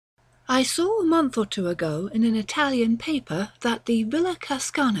I saw a month or two ago in an Italian paper that the Villa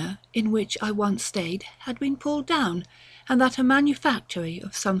Cascana in which I once stayed had been pulled down, and that a manufactory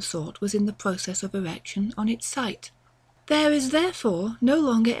of some sort was in the process of erection on its site. There is therefore no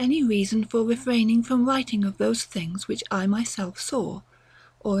longer any reason for refraining from writing of those things which I myself saw,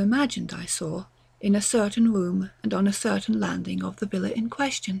 or imagined I saw, in a certain room and on a certain landing of the villa in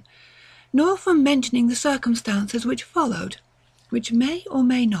question, nor from mentioning the circumstances which followed, which may or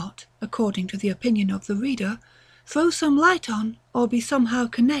may not, according to the opinion of the reader, throw some light on or be somehow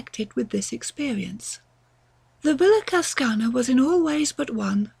connected with this experience. The Villa Cascana was in all ways but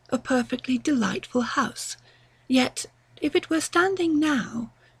one a perfectly delightful house, yet, if it were standing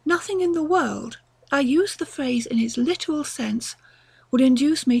now, nothing in the world, I use the phrase in its literal sense, would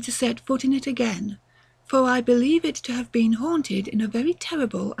induce me to set foot in it again, for I believe it to have been haunted in a very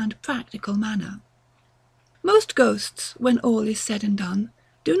terrible and practical manner. Most ghosts, when all is said and done,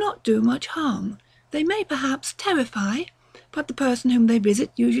 do not do much harm. They may perhaps terrify, but the person whom they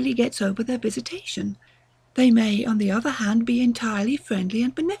visit usually gets over their visitation. They may, on the other hand, be entirely friendly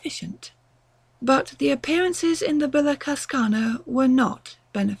and beneficent. But the appearances in the Villa Cascana were not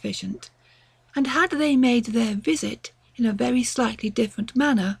beneficent, and had they made their visit in a very slightly different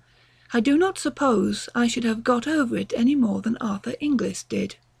manner, I do not suppose I should have got over it any more than Arthur Inglis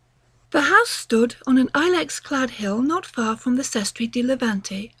did. The house stood on an ilex-clad hill not far from the Sestri di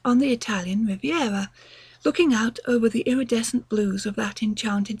Levante on the Italian Riviera, looking out over the iridescent blues of that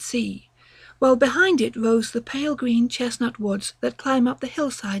enchanted sea, while behind it rose the pale green chestnut woods that climb up the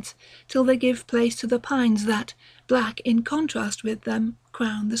hillsides till they give place to the pines that, black in contrast with them,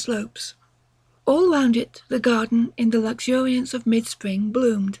 crown the slopes. All round it the garden in the luxuriance of mid-spring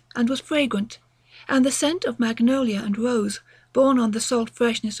bloomed and was fragrant, and the scent of magnolia and rose, borne on the salt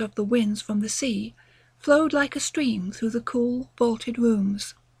freshness of the winds from the sea, flowed like a stream through the cool, vaulted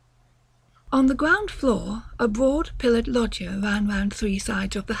rooms. On the ground floor a broad pillared loggia ran round three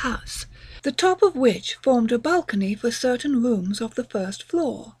sides of the house, the top of which formed a balcony for certain rooms of the first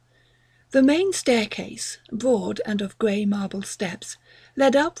floor. The main staircase, broad and of grey marble steps,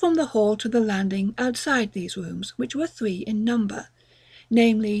 led up from the hall to the landing outside these rooms, which were three in number,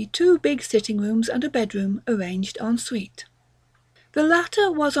 namely 2 big sitting rooms and a bedroom arranged en suite. The latter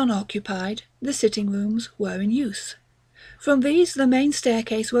was unoccupied, the sitting rooms were in use. From these the main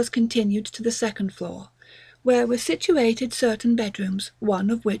staircase was continued to the second floor, where were situated certain bedrooms, one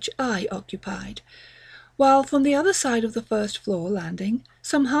of which I occupied, while from the other side of the first floor landing,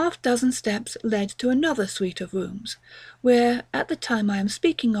 some half-dozen steps led to another suite of rooms, where, at the time I am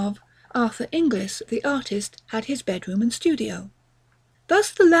speaking of, Arthur Inglis, the artist, had his bedroom and studio. Thus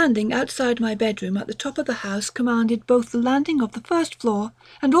the landing outside my bedroom at the top of the house commanded both the landing of the first floor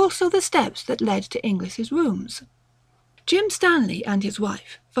and also the steps that led to Inglis's rooms. Jim Stanley and his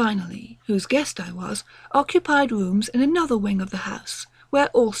wife, finally, whose guest I was, occupied rooms in another wing of the house, where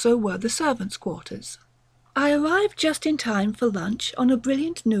also were the servants' quarters. I arrived just in time for lunch on a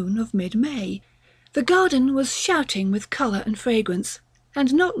brilliant noon of mid-May. The garden was shouting with colour and fragrance,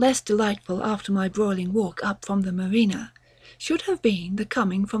 and not less delightful after my broiling walk up from the marina should have been the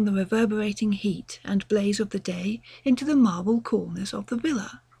coming from the reverberating heat and blaze of the day into the marble coolness of the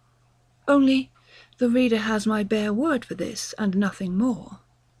villa. Only, the reader has my bare word for this, and nothing more.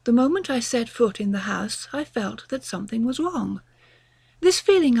 The moment I set foot in the house, I felt that something was wrong. This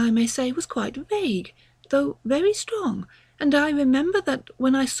feeling, I may say, was quite vague, though very strong, and I remember that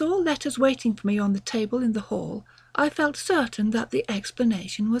when I saw letters waiting for me on the table in the hall, I felt certain that the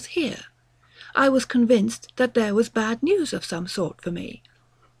explanation was here. I was convinced that there was bad news of some sort for me.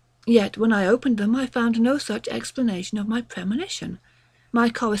 Yet when I opened them I found no such explanation of my premonition. My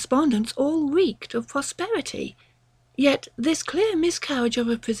correspondence all reeked of prosperity. Yet this clear miscarriage of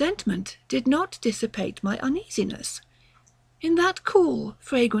a presentiment did not dissipate my uneasiness. In that cool,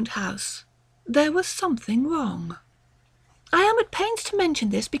 fragrant house there was something wrong. I am at pains to mention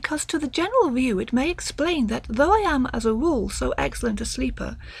this because to the general view it may explain that though I am as a rule so excellent a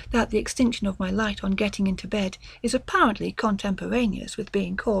sleeper that the extinction of my light on getting into bed is apparently contemporaneous with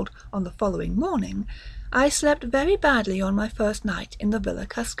being called on the following morning, I slept very badly on my first night in the Villa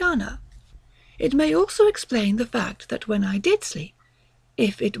Cascana. It may also explain the fact that when I did sleep,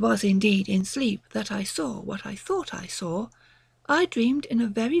 if it was indeed in sleep that I saw what I thought I saw, I dreamed in a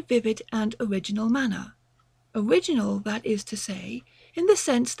very vivid and original manner. Original, that is to say, in the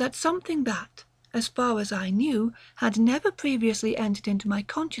sense that something that, as far as I knew, had never previously entered into my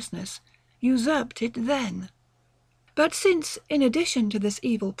consciousness, usurped it then. But since, in addition to this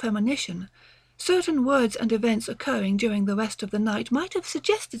evil premonition, certain words and events occurring during the rest of the night might have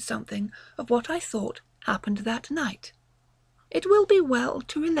suggested something of what I thought happened that night. it will be well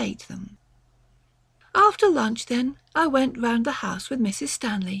to relate them. After lunch, then, I went round the house with Mrs.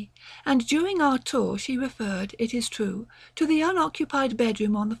 Stanley, and during our tour she referred, it is true, to the unoccupied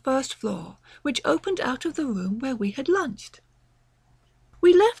bedroom on the first floor, which opened out of the room where we had lunched.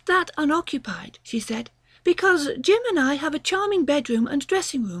 "We left that unoccupied," she said, "because Jim and I have a charming bedroom and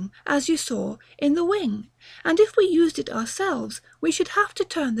dressing room, as you saw, in the wing, and if we used it ourselves, we should have to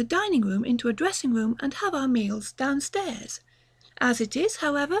turn the dining room into a dressing room and have our meals downstairs. As it is,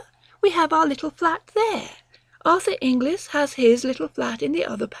 however, we have our little flat there. Arthur Inglis has his little flat in the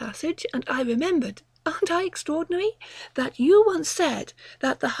other passage, and I remembered, aren't I extraordinary, that you once said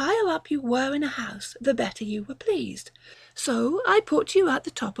that the higher up you were in a house, the better you were pleased. So I put you at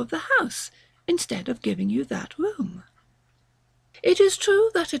the top of the house, instead of giving you that room." It is true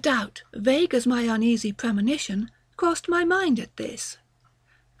that a doubt, vague as my uneasy premonition, crossed my mind at this.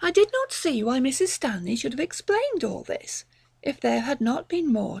 I did not see why Mrs. Stanley should have explained all this, if there had not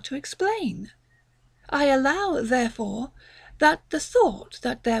been more to explain. I allow, therefore, that the thought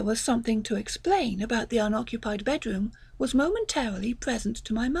that there was something to explain about the unoccupied bedroom was momentarily present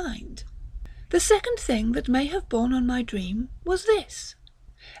to my mind. The second thing that may have borne on my dream was this.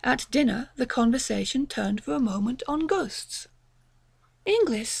 At dinner the conversation turned for a moment on ghosts.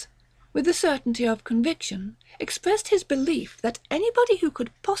 Inglis, with the certainty of conviction, expressed his belief that anybody who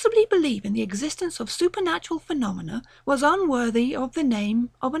could possibly believe in the existence of supernatural phenomena was unworthy of the name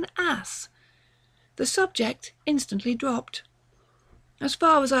of an ass. The subject instantly dropped. As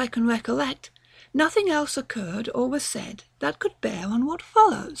far as I can recollect, nothing else occurred or was said that could bear on what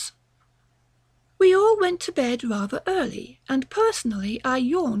follows. We all went to bed rather early, and personally I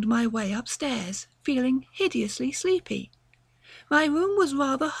yawned my way upstairs, feeling hideously sleepy. My room was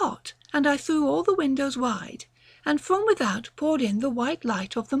rather hot, and I threw all the windows wide, and from without poured in the white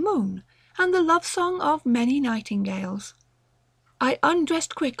light of the moon, and the love-song of many nightingales. I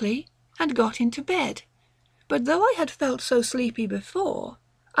undressed quickly, and got into bed, but though I had felt so sleepy before,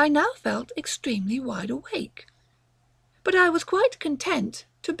 I now felt extremely wide awake. But I was quite content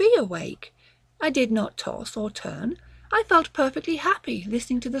to be awake. I did not toss or turn. I felt perfectly happy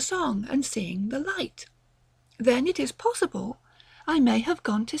listening to the song and seeing the light. Then it is possible I may have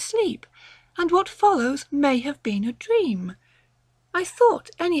gone to sleep, and what follows may have been a dream. I thought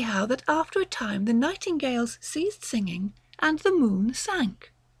anyhow that after a time the nightingales ceased singing and the moon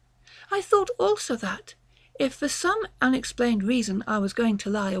sank. I thought also that, if for some unexplained reason I was going to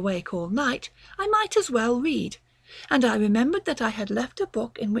lie awake all night, I might as well read, and I remembered that I had left a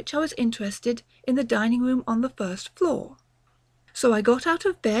book in which I was interested in the dining room on the first floor. So I got out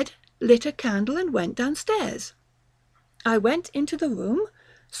of bed, lit a candle and went downstairs. I went into the room,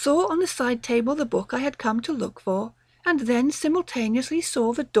 saw on the side table the book I had come to look for, and then simultaneously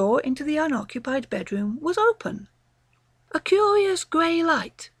saw the door into the unoccupied bedroom was open. A curious grey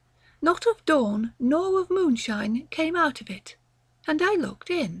light, not of dawn nor of moonshine, came out of it, and I looked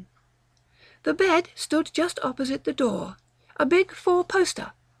in. The bed stood just opposite the door, a big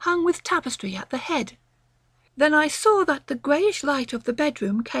four-poster hung with tapestry at the head. Then I saw that the greyish light of the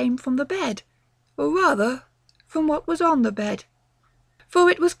bedroom came from the bed, or rather from what was on the bed, for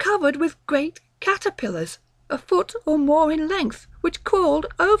it was covered with great caterpillars, a foot or more in length, which crawled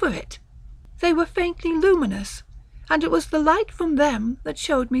over it. They were faintly luminous, and it was the light from them that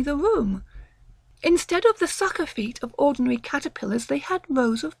showed me the room. Instead of the sucker feet of ordinary caterpillars, they had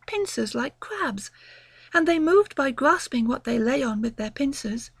rows of pincers like crabs, and they moved by grasping what they lay on with their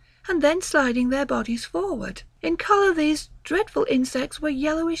pincers, and then sliding their bodies forward. In colour these dreadful insects were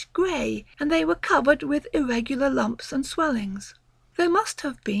yellowish-grey, and they were covered with irregular lumps and swellings. There must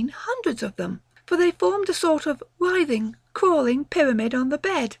have been hundreds of them, for they formed a sort of writhing, crawling pyramid on the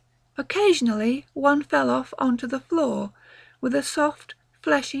bed. Occasionally one fell off onto the floor, with a soft,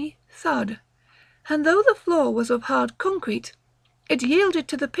 fleshy thud, and though the floor was of hard concrete, it yielded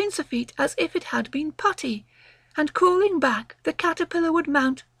to the pincer feet as if it had been putty, and crawling back the caterpillar would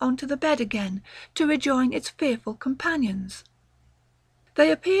mount onto the bed again to rejoin its fearful companions.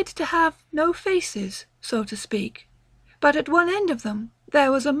 They appeared to have no faces, so to speak, but at one end of them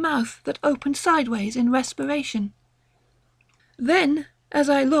there was a mouth that opened sideways in respiration. Then, as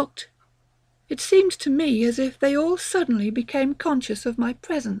I looked, it seemed to me as if they all suddenly became conscious of my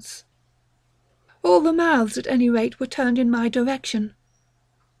presence. All the mouths, at any rate, were turned in my direction,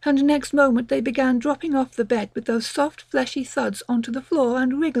 and next moment they began dropping off the bed with those soft fleshy thuds onto the floor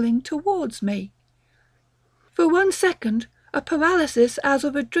and wriggling towards me. For 1 second a paralysis as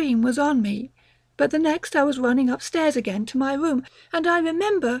of a dream was on me, but the next I was running upstairs again to my room, and I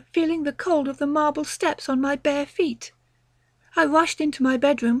remember feeling the cold of the marble steps on my bare feet. I rushed into my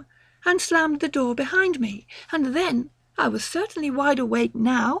bedroom and slammed the door behind me, and then, I was certainly wide awake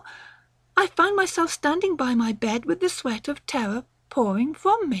now. I found myself standing by my bed with the sweat of terror pouring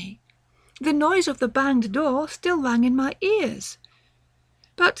from me. The noise of the banged door still rang in my ears.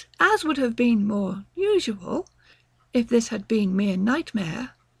 But as would have been more usual, if this had been mere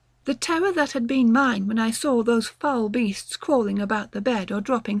nightmare, the terror that had been mine when I saw those foul beasts crawling about the bed or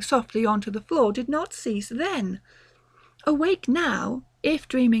dropping softly onto the floor did not cease then. Awake now, if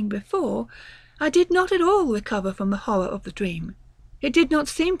dreaming before, I did not at all recover from the horror of the dream. It did not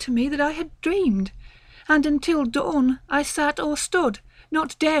seem to me that I had dreamed, and until dawn I sat or stood,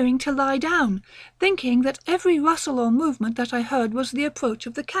 not daring to lie down, thinking that every rustle or movement that I heard was the approach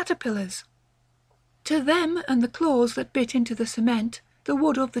of the caterpillars. To them and the claws that bit into the cement, the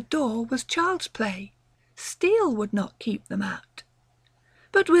wood of the door was child's play. Steel would not keep them out.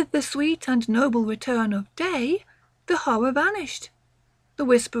 But with the sweet and noble return of day, the horror vanished. The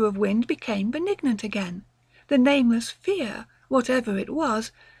whisper of wind became benignant again. The nameless fear, whatever it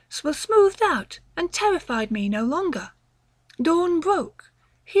was smoothed out and terrified me no longer. Dawn broke,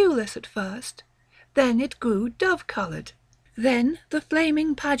 hueless at first, then it grew dove-coloured. Then the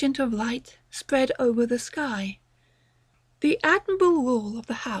flaming pageant of light spread over the sky. The admirable rule of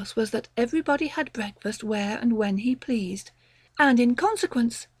the house was that everybody had breakfast where and when he pleased, and in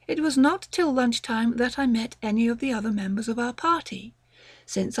consequence it was not till lunch-time that I met any of the other members of our party,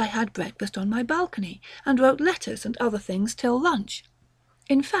 since I had breakfast on my balcony and wrote letters and other things till lunch.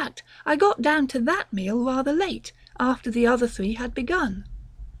 In fact, I got down to that meal rather late, after the other three had begun.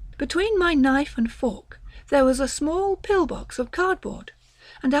 Between my knife and fork there was a small pill-box of cardboard,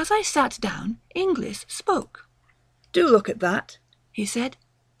 and as I sat down, Inglis spoke. "Do look at that," he said,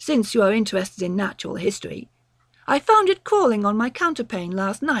 "since you are interested in natural history. I found it crawling on my counterpane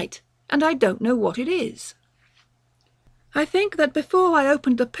last night, and I don't know what it is." I think that before I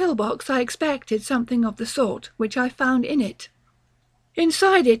opened the pill-box I expected something of the sort, which I found in it.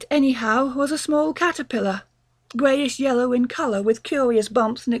 Inside it, anyhow, was a small caterpillar, greyish-yellow in colour, with curious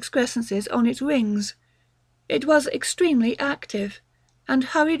bumps and excrescences on its rings. It was extremely active, and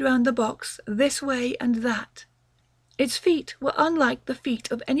hurried round the box this way and that. Its feet were unlike the feet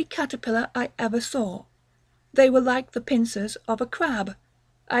of any caterpillar I ever saw. They were like the pincers of a crab.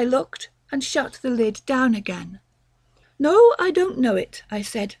 I looked and shut the lid down again. "No, I don't know it," I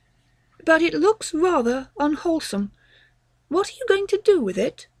said, "but it looks rather unwholesome. What are you going to do with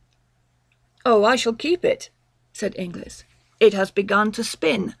it?" "Oh, I shall keep it," said Inglis. "It has begun to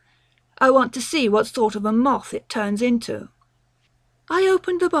spin. I want to see what sort of a moth it turns into." I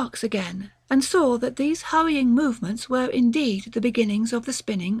opened the box again, and saw that these hurrying movements were indeed the beginnings of the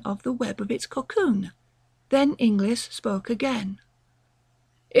spinning of the web of its cocoon. Then Inglis spoke again.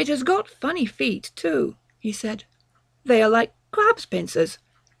 "It has got funny feet, too," he said. "They are like crab's pincers.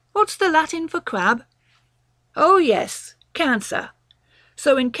 What's the Latin for crab?" "Oh yes, cancer.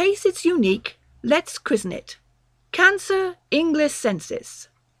 So in case it's unique, let's christen it. Cancer Inglisensis."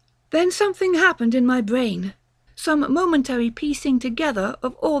 Then something happened in my brain, some momentary piecing together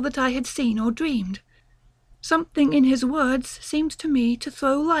of all that I had seen or dreamed. Something in his words seemed to me to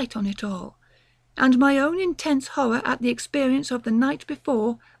throw light on it all, and my own intense horror at the experience of the night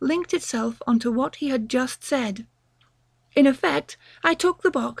before linked itself onto what he had just said. In effect, I took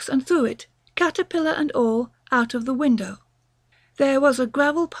the box and threw it, caterpillar and all, out of the window. There was a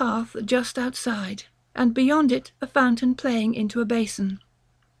gravel path just outside, and beyond it a fountain playing into a basin.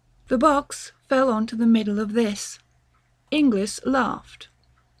 The box fell on to the middle of this. Inglis laughed.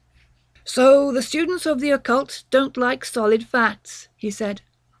 "So the students of the occult don't like solid facts," he said.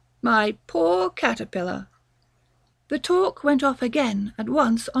 "My poor caterpillar." The talk went off again at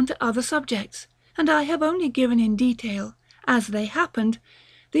once onto other subjects, and I have only given in detail, as they happened,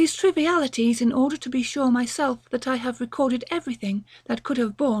 these trivialities in order to be sure myself that I have recorded everything that could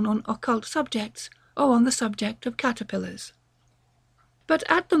have borne on occult subjects or on the subject of caterpillars. But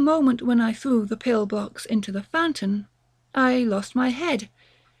at the moment when I threw the pill-box into the fountain, I lost my head.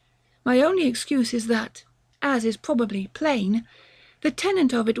 My only excuse is that, as is probably plain, the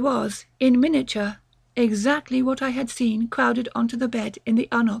tenant of it was, in miniature, exactly what I had seen crowded onto the bed in the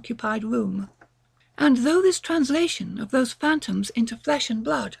unoccupied room. And though this translation of those phantoms into flesh and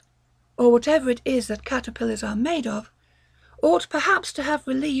blood, or whatever it is that caterpillars are made of, ought perhaps to have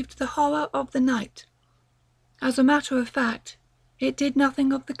relieved the horror of the night, as a matter of fact, it did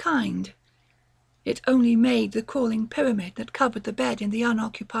nothing of the kind. It only made the crawling pyramid that covered the bed in the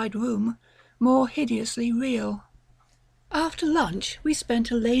unoccupied room more hideously real. After lunch we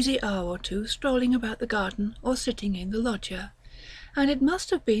spent a lazy hour or two strolling about the garden or sitting in the loggia, and it must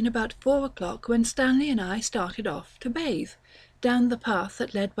have been about 4 o'clock when Stanley and I started off to bathe, down the path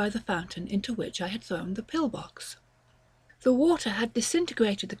that led by the fountain into which I had thrown the pill-box. The water had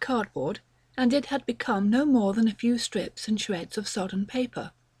disintegrated the cardboard, and it had become no more than a few strips and shreds of sodden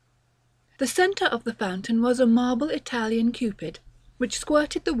paper. The centre of the fountain was a marble Italian Cupid, which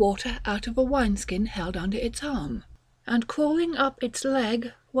squirted the water out of a wineskin held under its arm, and crawling up its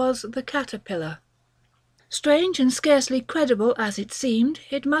leg was the caterpillar. Strange and scarcely credible as it seemed,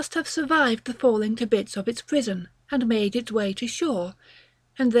 it must have survived the falling to bits of its prison, and made its way to shore,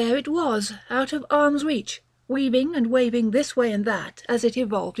 and there it was, out of arm's reach, weaving and waving this way and that as it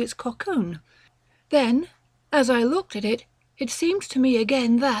evolved its cocoon. Then, as I looked at it, it seemed to me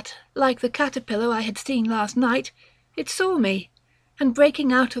again that, like the caterpillar I had seen last night, it saw me, and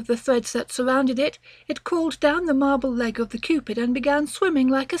breaking out of the threads that surrounded it, it crawled down the marble leg of the Cupid and began swimming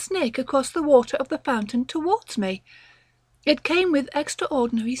like a snake across the water of the fountain towards me. It came with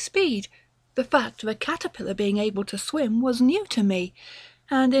extraordinary speed. The fact of a caterpillar being able to swim was new to me,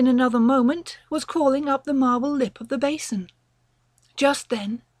 and in another moment was crawling up the marble lip of the basin. Just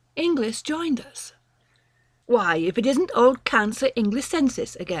then Inglis joined us. "Why, if it isn't old Cancer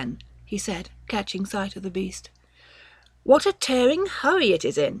Inglisensis again," he said, catching sight of the beast. "What a tearing hurry it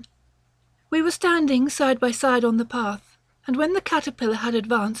is in!" We were standing side by side on the path, and when the caterpillar had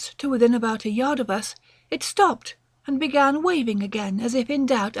advanced to within about a yard of us, it stopped and began waving again as if in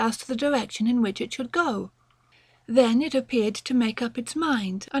doubt as to the direction in which it should go. Then it appeared to make up its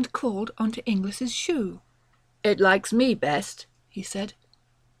mind, and crawled onto Inglis's shoe. "It likes me best," he said,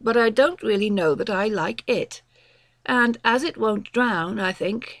 "but I don't really know that I like it. And as it won't drown, I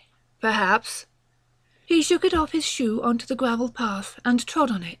think, perhaps—" He shook it off his shoe onto the gravel path and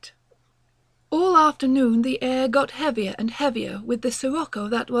trod on it. All afternoon the air got heavier and heavier with the sirocco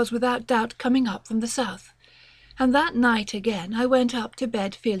that was without doubt coming up from the south, and that night again I went up to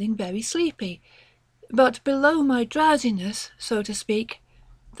bed feeling very sleepy, but below my drowsiness, so to speak,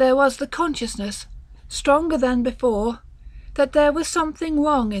 there was the consciousness, stronger than before, that there was something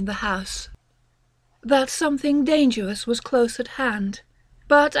wrong in the house, that something dangerous was close at hand.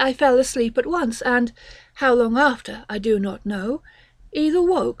 But I fell asleep at once, and, how long after I do not know, either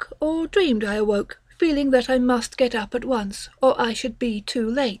woke or dreamed I awoke, feeling that I must get up at once, or I should be too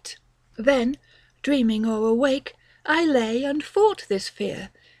late. Then, dreaming or awake, I lay and fought this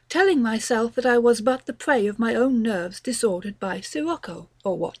fear, telling myself that I was but the prey of my own nerves disordered by sirocco,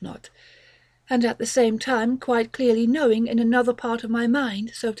 or what not, and at the same time quite clearly knowing in another part of my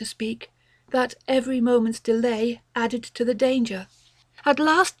mind, so to speak, that every moment's delay added to the danger. At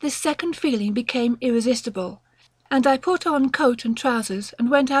last this second feeling became irresistible, and I put on coat and trousers and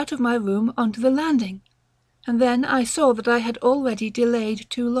went out of my room onto the landing, and then I saw that I had already delayed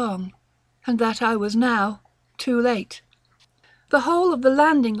too long, and that I was now too late. The whole of the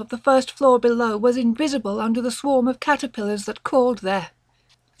landing of the first floor below was invisible under the swarm of caterpillars that crawled there.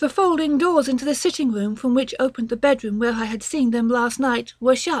 The folding doors into the sitting room from which opened the bedroom where I had seen them last night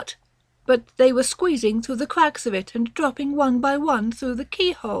were shut, but they were squeezing through the cracks of it and dropping one by one through the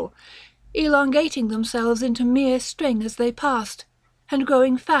keyhole, elongating themselves into mere string as they passed, and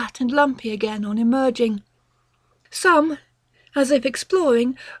growing fat and lumpy again on emerging. Some, as if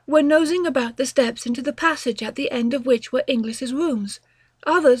exploring, were nosing about the steps into the passage at the end of which were Inglis's rooms.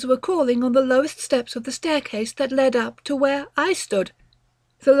 Others were crawling on the lowest steps of the staircase that led up to where I stood.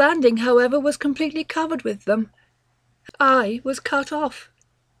 The landing, however, was completely covered with them. I was cut off.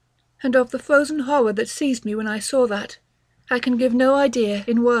 And of the frozen horror that seized me when I saw that, I can give no idea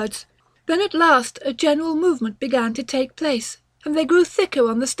in words. Then at last a general movement began to take place, and they grew thicker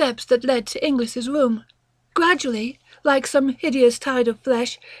on the steps that led to Inglis's room. Gradually, like some hideous tide of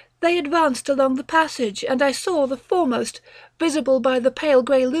flesh, they advanced along the passage, and I saw the foremost, visible by the pale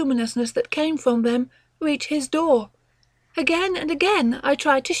grey luminousness that came from them, reach his door. Again and again I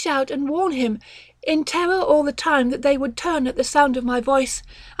tried to shout and warn him, in terror all the time that they would turn at the sound of my voice,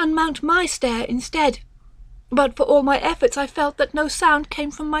 and mount my stair instead. But for all my efforts I felt that no sound came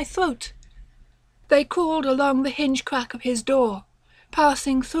from my throat. They crawled along the hinge crack of his door,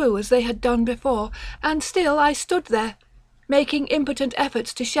 passing through as they had done before, and still I stood there, making impotent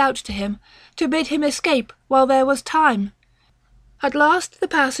efforts to shout to him, to bid him escape while there was time. At last the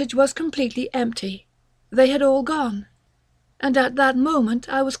passage was completely empty. They had all gone, and at that moment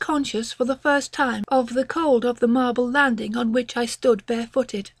I was conscious for the first time of the cold of the marble landing on which I stood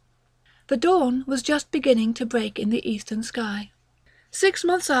barefooted. The dawn was just beginning to break in the eastern sky. 6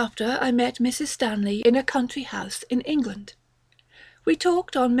 months after, I met Mrs. Stanley in a country house in England. We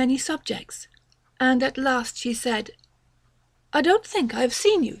talked on many subjects, and at last she said, "I don't think I have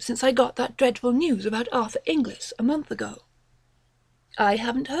seen you since I got that dreadful news about Arthur Inglis a month ago." "I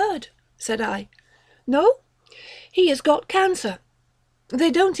haven't heard," said I. "No? He has got cancer.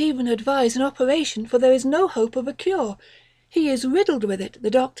 They don't even advise an operation, for there is no hope of a cure. He is riddled with it, the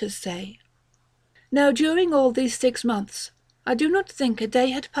doctors say. Now during all these 6 months, I do not think a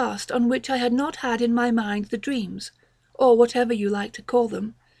day had passed on which I had not had in my mind the dreams, or whatever you like to call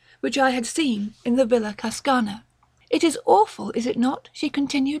them, which I had seen in the Villa Cascana. It is awful, is it not? She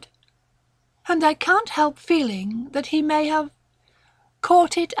continued. And I can't help feeling that he may have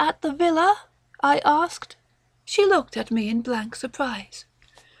caught it at the villa? I asked. She looked at me in blank surprise.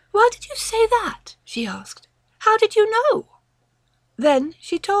 Why did you say that? She asked. How did you know? Then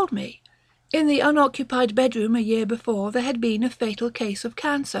she told me. In the unoccupied bedroom a year before there had been a fatal case of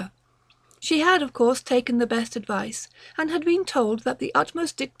cancer. She had, of course, taken the best advice, and had been told that the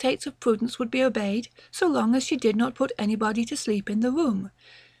utmost dictates of prudence would be obeyed so long as she did not put anybody to sleep in the room,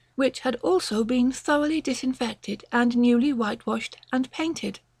 which had also been thoroughly disinfected and newly whitewashed and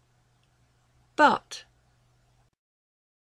painted. But